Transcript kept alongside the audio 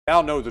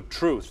Now know the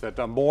truth that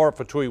Amor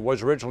Fatoui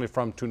was originally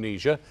from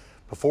Tunisia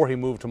before he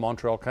moved to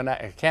Montreal,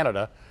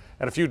 Canada.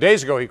 And a few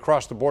days ago, he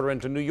crossed the border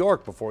into New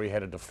York before he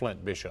headed to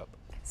Flint, Bishop.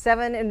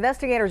 7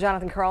 investigator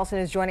Jonathan Carlson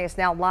is joining us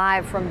now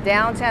live from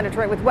downtown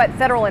Detroit with what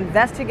federal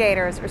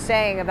investigators are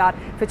saying about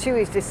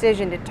Fatoui's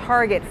decision to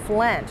target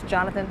Flint.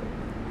 Jonathan?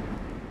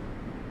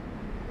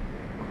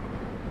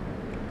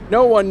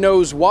 No one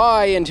knows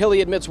why until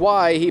he admits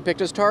why he picked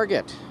his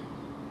target.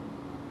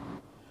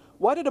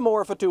 Why did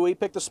Amor Fatoui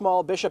pick the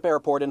small Bishop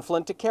Airport in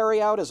Flint to carry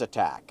out his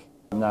attack?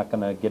 I'm not going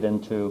to get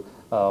into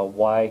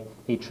why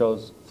he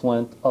chose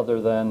Flint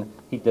other than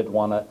he did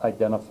want to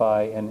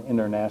identify an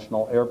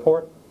international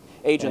airport.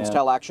 Agents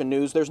tell Action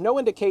News there's no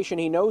indication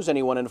he knows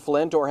anyone in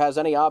Flint or has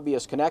any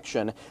obvious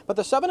connection. But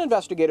the 7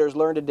 investigators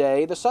learned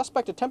today the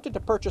suspect attempted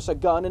to purchase a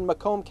gun in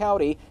Macomb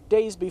County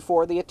days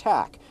before the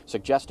attack,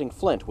 suggesting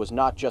Flint was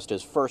not just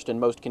his first and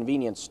most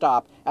convenient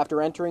stop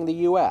after entering the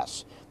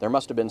U.S. There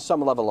must have been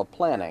some level of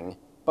planning,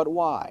 but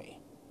why?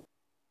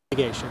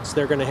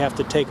 They're going to have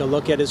to take a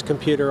look at his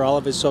computer, all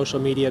of his social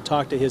media,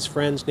 talk to his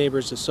friends,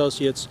 neighbors,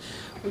 associates,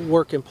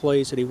 work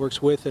employees that he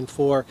works with and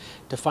for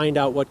to find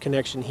out what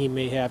connection he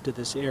may have to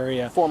this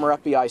area. Former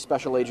FBI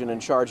Special Agent in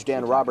Charge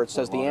Dan Roberts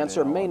says the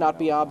answer may not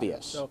be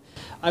obvious. So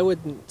I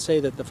wouldn't say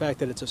that the fact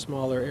that it's a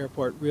smaller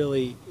airport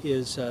really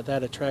is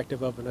that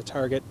attractive of a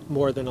target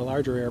more than a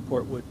larger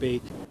airport would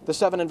be. The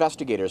 7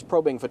 investigators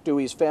probing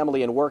Fatoui's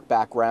family and work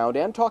background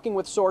and talking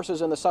with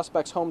sources in the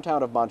suspect's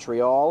hometown of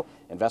Montreal.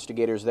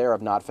 Investigators there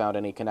have not found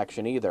any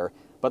connection either.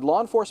 But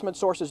law enforcement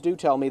sources do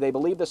tell me they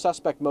believe the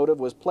suspect motive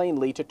was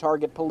plainly to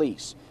target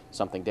police,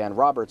 something Dan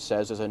Roberts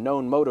says is a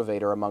known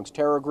motivator amongst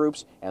terror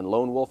groups and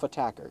lone wolf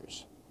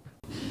attackers.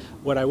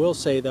 What I will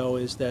say, though,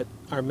 is that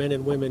our men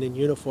and women in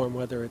uniform,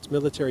 whether it's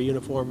military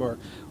uniform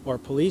or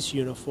police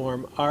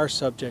uniform, are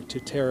subject to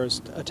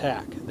terrorist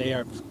attack. They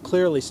are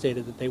clearly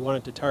stated that they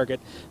wanted to target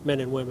men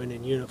and women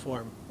in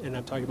uniform, and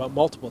I'm talking about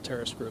multiple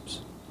terrorist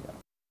groups.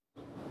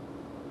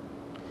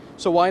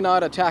 So why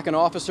not attack an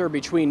officer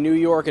between New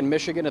York and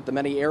Michigan at the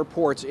many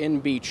airports in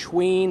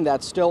between?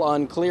 That's still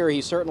unclear.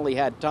 He certainly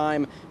had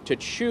time to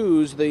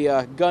choose.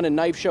 The gun and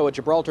knife show at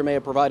Gibraltar may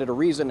have provided a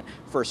reason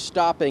for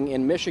stopping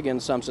in Michigan,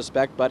 some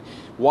suspect, but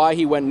why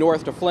he went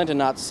north to Flint and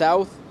not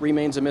south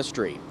remains a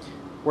mystery.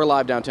 We're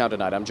live downtown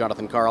tonight. I'm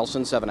Jonathan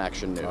Carlson, 7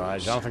 Action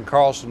News. Jonathan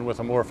Carlson with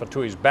Amor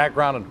Fatoui's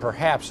background and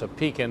perhaps a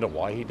peek into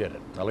why he did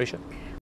it. Alicia?